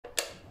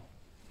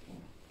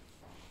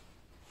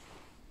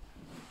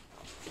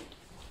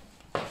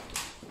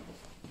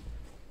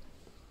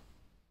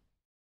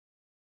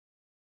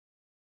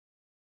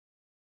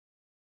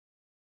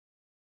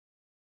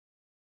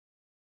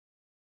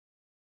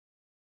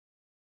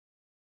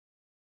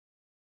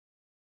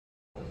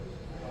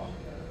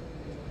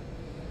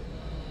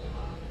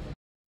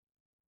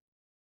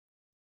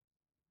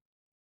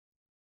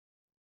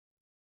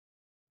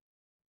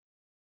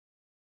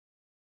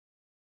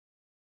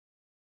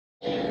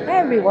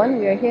everyone,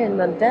 we are here in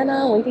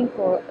Modena waiting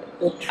for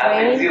the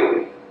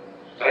train.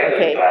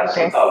 Okay, just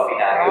not for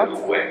now.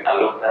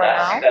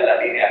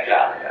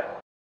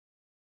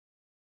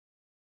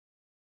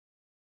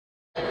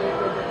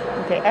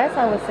 Okay, as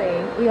I was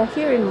saying, we are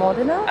here in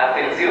Modena.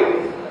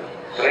 Attenzione,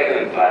 treno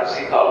in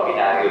transito al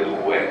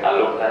binario 2,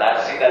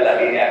 allontanarsi dalla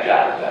linea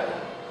gialla.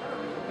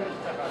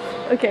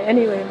 Okay,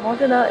 anyway,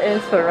 Modena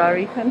is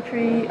Ferrari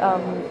country.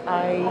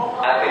 Attenzione,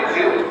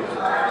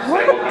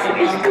 treno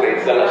di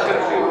sicurezza alla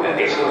stazione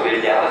è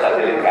sorvegliata da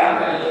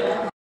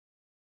telecamere.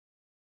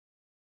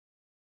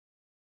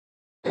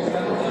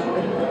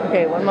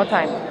 Okay, one more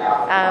time.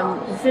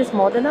 This is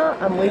Modena.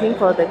 I'm waiting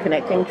for the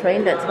connecting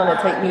train that's going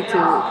to take me to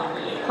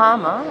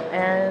Parma.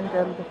 And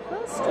the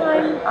first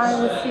time I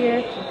was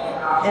here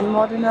in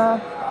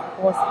Modena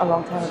was a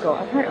long time ago.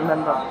 I can't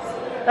remember.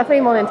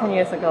 Definitely more than 10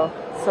 years ago.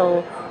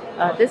 So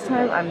this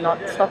time I'm not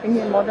stopping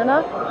here in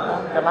Modena.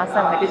 The last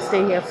time I did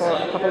stay here for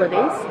a couple of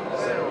days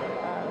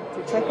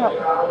to check out,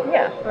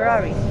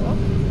 Ferrari.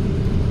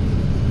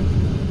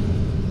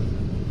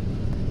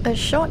 A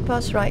short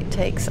bus ride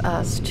takes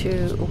us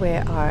to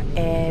where our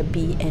Air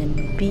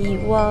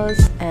BnB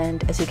was,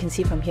 and as you can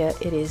see from here,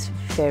 it is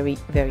very,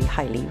 very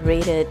highly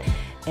rated,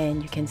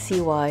 and you can see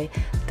why.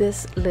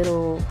 This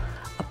little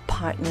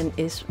apartment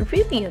is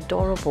really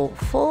adorable,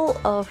 full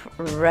of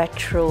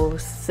retro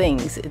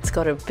things. It's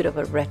got a bit of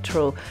a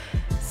retro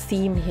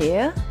theme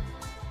here.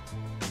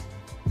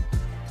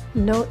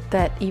 Note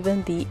that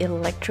even the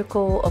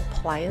electrical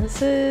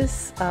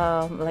appliances,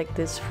 like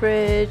this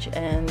fridge,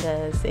 and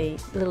there's a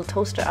little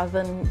toaster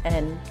oven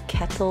and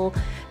kettle,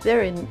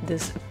 they're in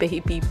this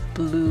baby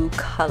blue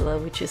color,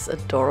 which is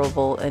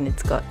adorable, and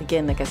it's got,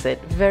 again, like I said,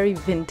 very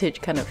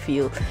vintage kind of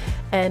feel.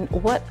 And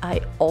what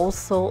I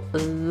also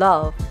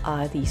love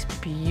are these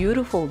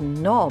beautiful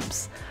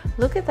knobs.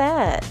 Look at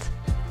that.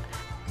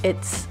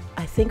 It's,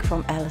 I think,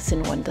 from Alice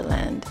in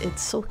Wonderland.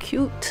 It's so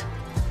cute.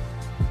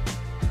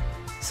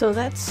 So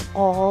that's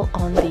all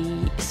on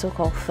the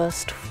so-called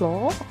first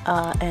floor,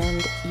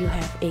 and you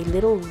have a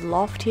little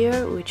loft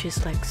here, which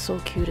is like so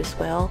cute as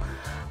well.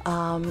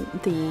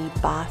 The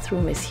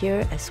bathroom is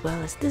here, as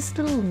well as this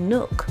little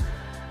nook.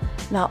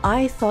 Now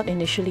I thought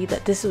initially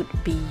that this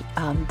would be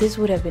this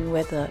would have been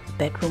where the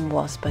bedroom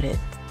was, but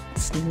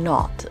it's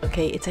not.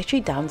 Okay, it's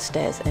actually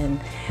downstairs, and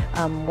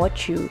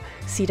what you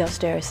see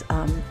downstairs,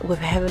 we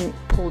haven't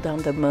pulled down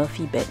the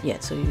Murphy bed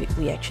yet, so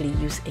we actually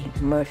use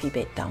a Murphy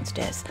bed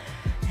downstairs.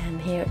 And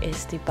here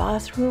is the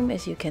bathroom,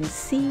 as you can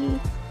see.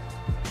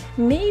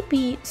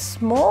 Maybe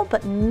small,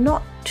 but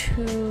not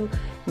too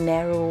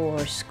narrow or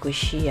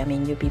squishy. I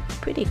mean, you'll be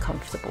pretty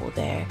comfortable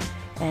there.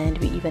 And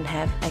we even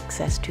have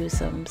access to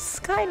some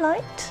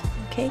skylight.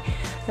 Okay,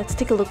 let's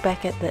take a look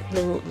back at that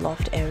little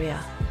loft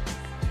area.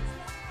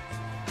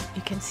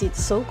 You can see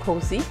it's so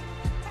cozy.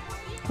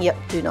 Yep,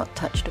 do not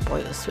touch the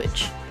boiler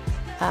switch.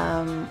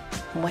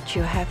 What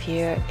you have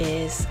here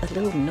is a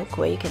little nook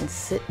where you can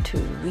sit to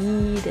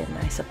read and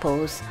I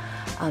suppose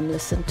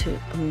listen to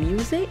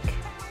music.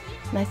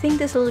 And I think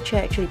this little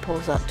chair actually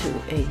pulls up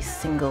to a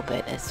single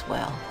bed as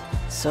well.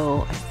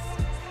 So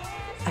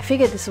I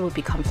figured this would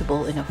be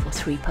comfortable enough for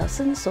 3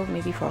 persons, so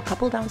maybe for a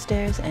couple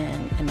downstairs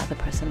and another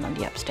person on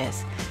the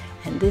upstairs.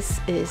 And this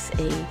is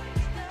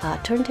a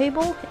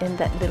turntable in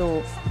that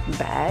little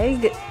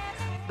bag,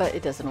 but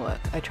it doesn't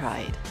work. I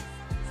tried.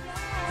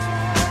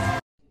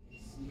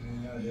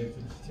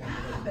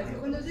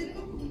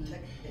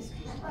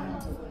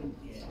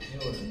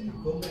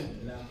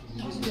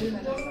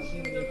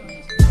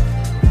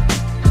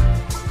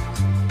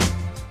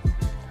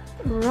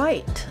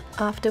 Right,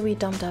 after we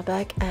dumped our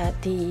bag at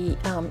the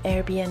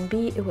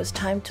Airbnb, it was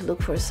time to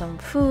look for some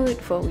food,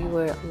 for we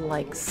were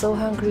like so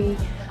hungry.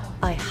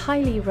 I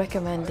highly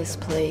recommend this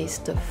place.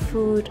 The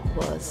food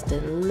was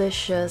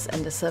delicious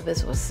and the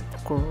service was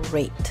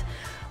great.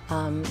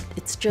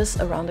 It's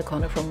just around the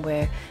corner from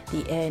where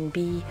the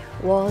Airbnb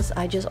was.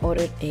 I just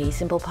ordered a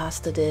simple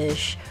pasta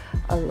dish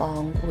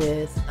along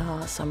with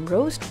some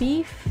roast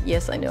beef.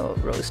 Yes, I know,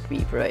 roast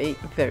beef, right?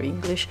 Very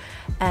English.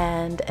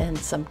 And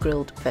some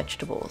grilled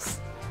vegetables.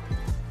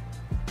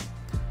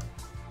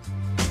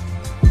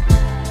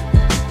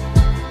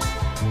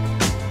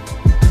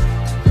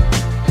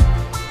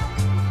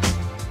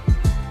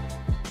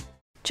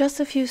 Just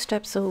a few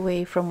steps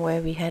away from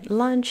where we had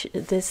lunch,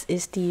 this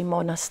is the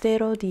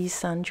Monastero di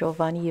San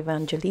Giovanni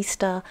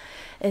Evangelista.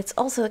 It's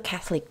also a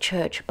Catholic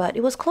church, but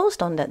it was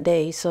closed on that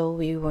day, so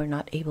we were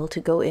not able to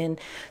go in.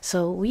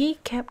 So we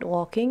kept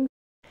walking.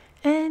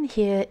 And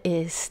here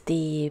is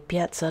the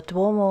Piazza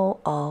Duomo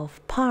of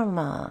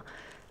Parma.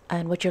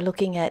 And what you're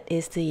looking at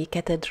is the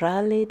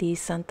Cattedrale di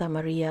Santa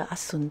Maria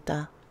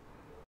Assunta.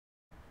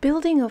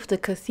 Building of the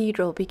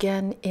cathedral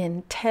began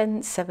in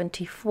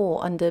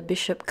 1074 under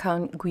Bishop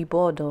Count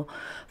Guibordo,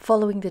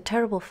 following the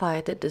terrible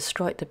fire that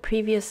destroyed the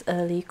previous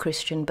early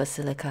Christian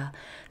basilica.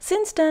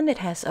 Since then, it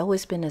has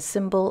always been a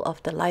symbol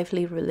of the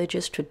lively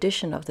religious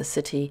tradition of the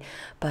city,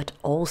 but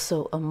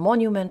also a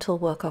monumental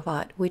work of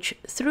art which,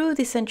 through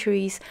the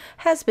centuries,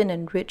 has been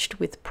enriched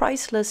with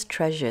priceless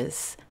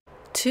treasures.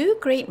 Two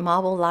great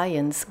marble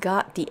lions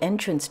guard the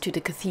entrance to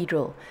the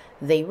cathedral.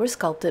 They were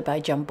sculpted by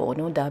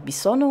Giambono da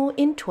Bisogno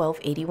in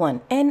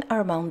 1281 and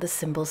are among the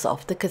symbols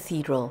of the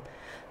cathedral.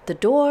 The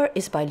door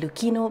is by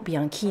Luchino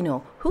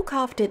Bianchino, who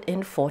carved it in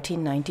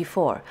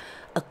 1494.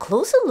 A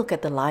closer look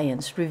at the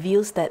lions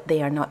reveals that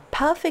they are not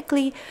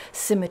perfectly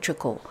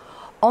symmetrical.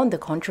 On the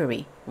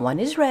contrary, one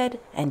is red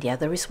and the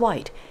other is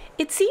white.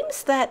 It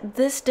seems that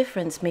this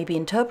difference may be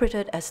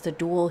interpreted as the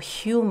dual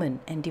human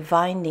and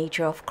divine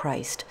nature of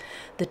Christ.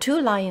 The two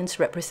lions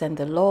represent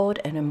the Lord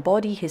and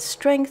embody his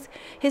strength,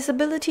 his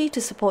ability to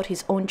support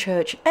his own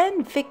church,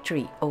 and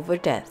victory over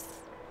death.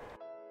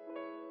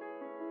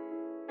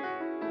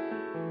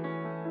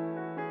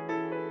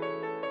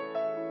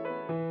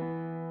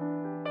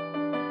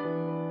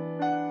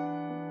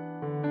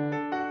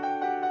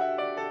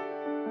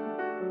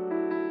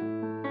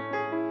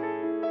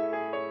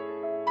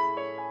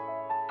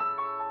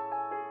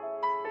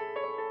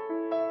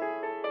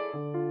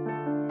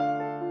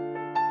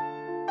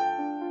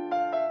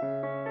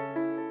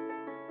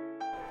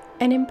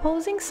 An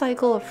imposing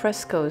cycle of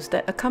frescoes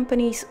that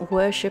accompanies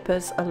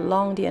worshippers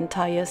along the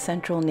entire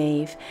central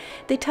nave.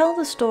 They tell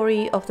the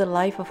story of the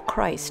life of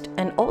Christ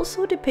and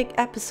also depict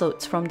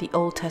episodes from the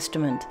Old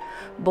Testament.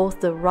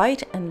 Both the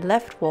right and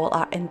left wall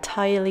are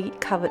entirely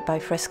covered by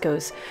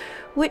frescoes,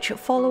 which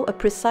follow a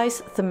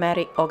precise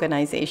thematic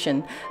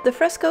organization. The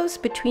frescoes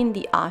between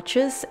the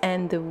arches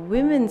and the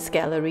women's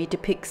gallery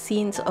depict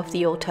scenes of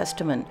the Old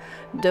Testament.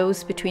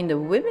 Those between the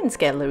women's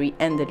gallery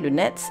and the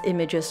lunettes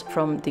images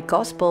from the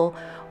Gospel,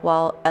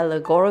 while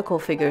allegorical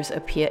figures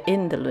appear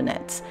in the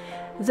lunettes.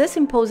 This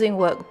imposing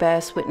work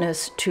bears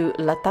witness to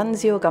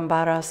Lattanzio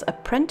Gambara's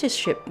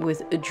apprenticeship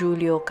with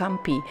Giulio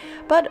Campi,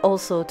 but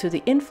also to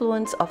the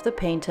influence of the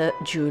painter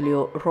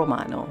Giulio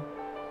Romano.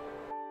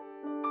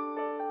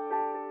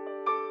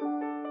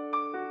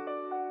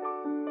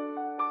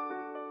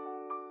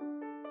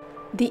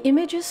 The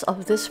images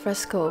of this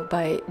fresco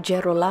by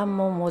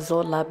Gerolamo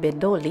Mozzola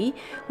Bedoli,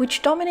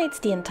 which dominates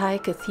the entire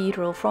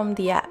cathedral from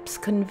the apse,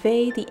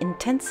 convey the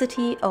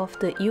intensity of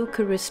the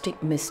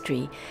Eucharistic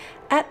mystery.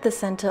 At the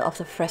center of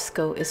the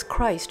fresco is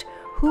Christ,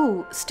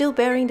 who, still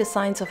bearing the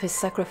signs of his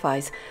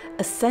sacrifice,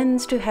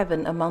 ascends to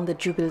heaven among the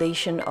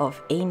jubilation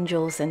of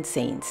angels and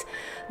saints.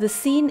 The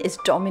scene is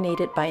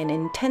dominated by an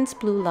intense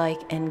blue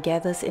light and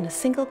gathers in a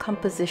single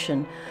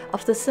composition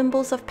of the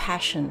symbols of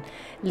passion,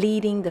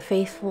 leading the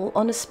faithful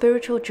on a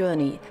spiritual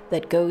journey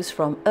that goes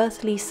from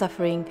earthly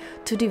suffering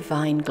to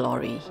divine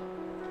glory.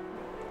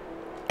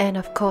 And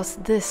of course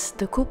this,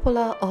 the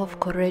cupola of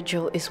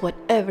Correggio, is what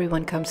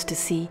everyone comes to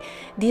see.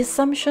 The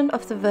Assumption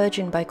of the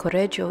Virgin by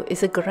Correggio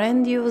is a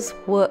grandiose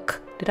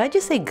work. Did I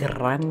just say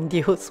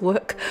grandiose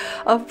work?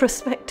 Of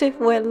perspective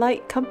where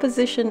light,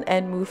 composition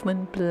and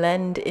movement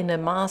blend in a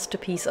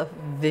masterpiece of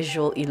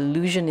visual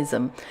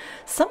illusionism.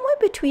 Somewhere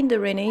between the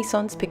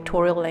Renaissance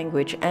pictorial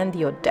language and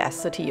the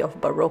audacity of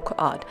Baroque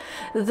art,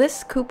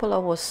 this cupola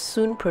was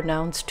soon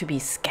pronounced to be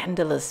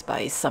scandalous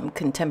by some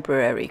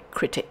contemporary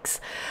critics.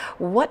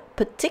 What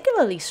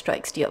particularly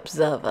strikes the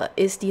observer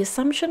is the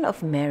Assumption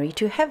of Mary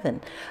to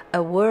heaven,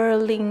 a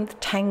whirling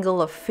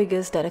tangle of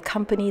figures that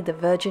accompany the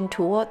Virgin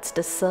towards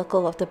the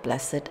circle of the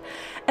Blessed.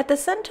 At the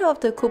center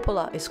of the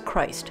cupola is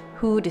Christ,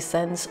 who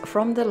descends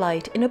from the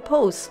light in a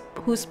pose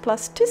whose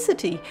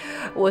plasticity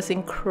was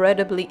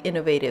incredibly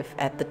innovative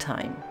at the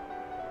time.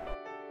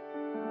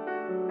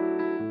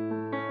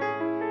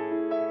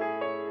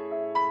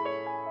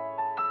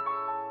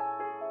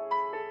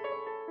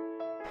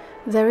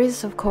 There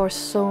is, of course,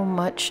 so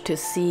much to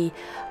see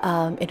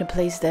in a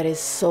place that is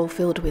so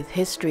filled with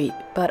history,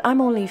 but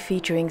I'm only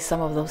featuring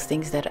some of those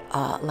things that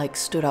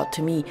stood out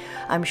to me.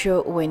 I'm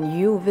sure when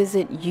you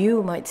visit,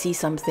 you might see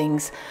some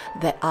things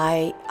that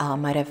I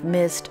might have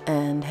missed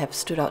and have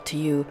stood out to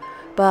you.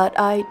 But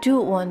I do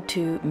want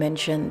to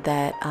mention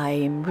that I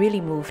am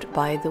really moved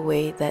by the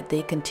way that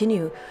they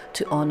continue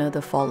to honor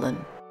the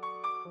fallen.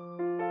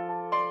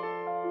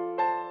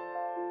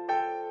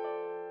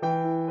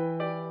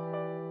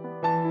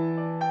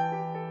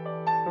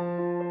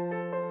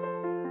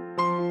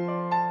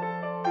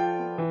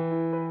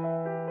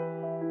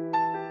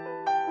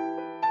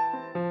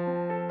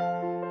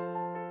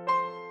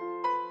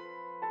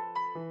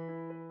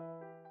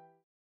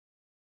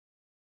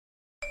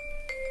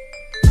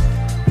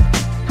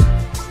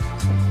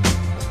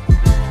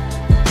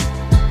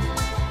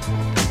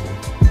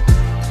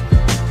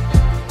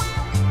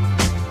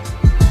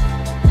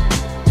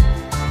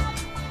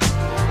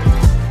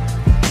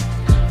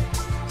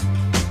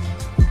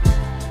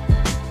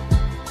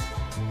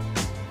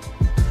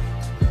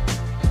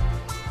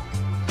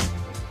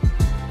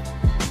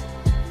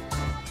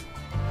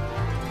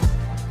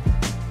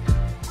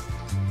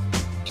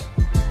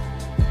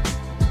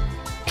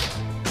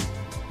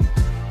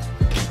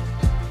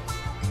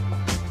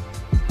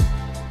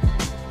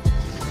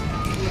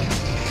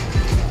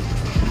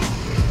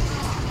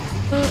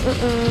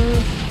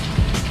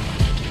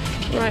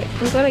 Right,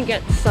 I'm gonna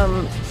get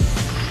some.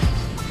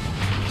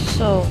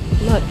 So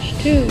much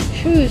to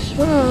choose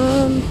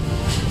from.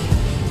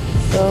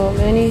 So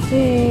many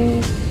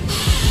things.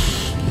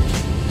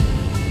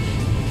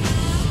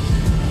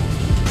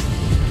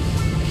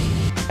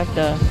 Have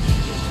the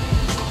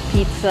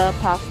pizza,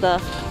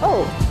 pasta.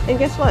 Oh, and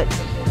guess what?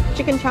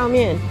 Chicken chow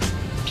mein.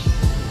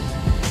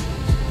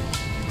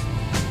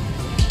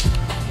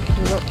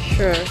 I'm not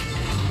sure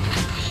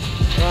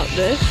about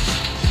this.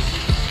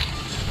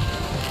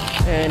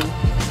 And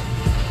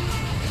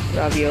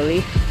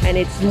ravioli. And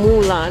it's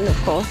Mulan, of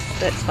course.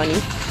 That's funny.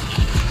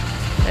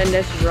 And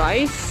there's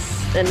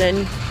rice. And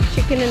then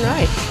chicken and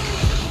rice.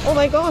 Oh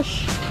my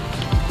gosh!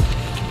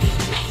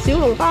 小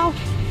笼包.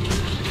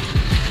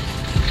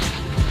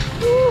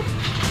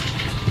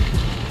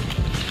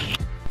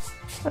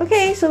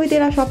 Okay, so we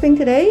did our shopping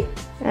today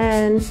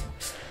and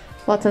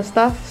lots of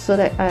stuff so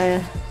that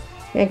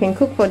I can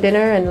cook for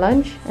dinner and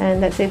lunch,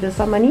 and that saves us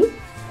some money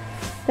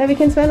that we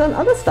can spend on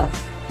other stuff.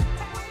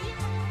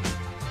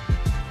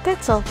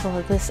 That's all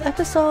for this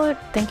episode.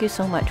 Thank you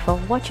so much for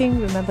watching.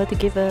 Remember to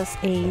give us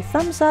a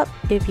thumbs up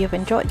if you've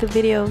enjoyed the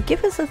video.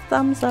 Give us a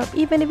thumbs up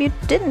even if you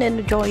didn't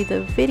enjoy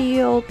the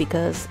video,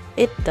 because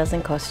it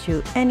doesn't cost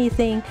you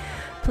anything.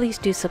 Please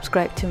do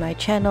subscribe to my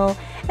channel,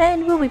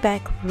 and we'll be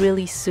back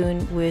really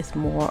soon with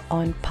more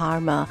on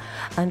Parma.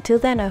 Until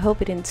then, I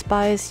hope it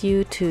inspires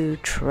you to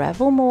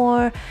travel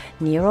more,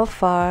 near or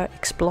far,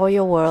 explore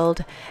your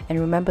world,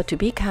 and remember to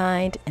be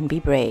kind and be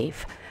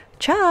brave.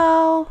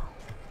 Ciao!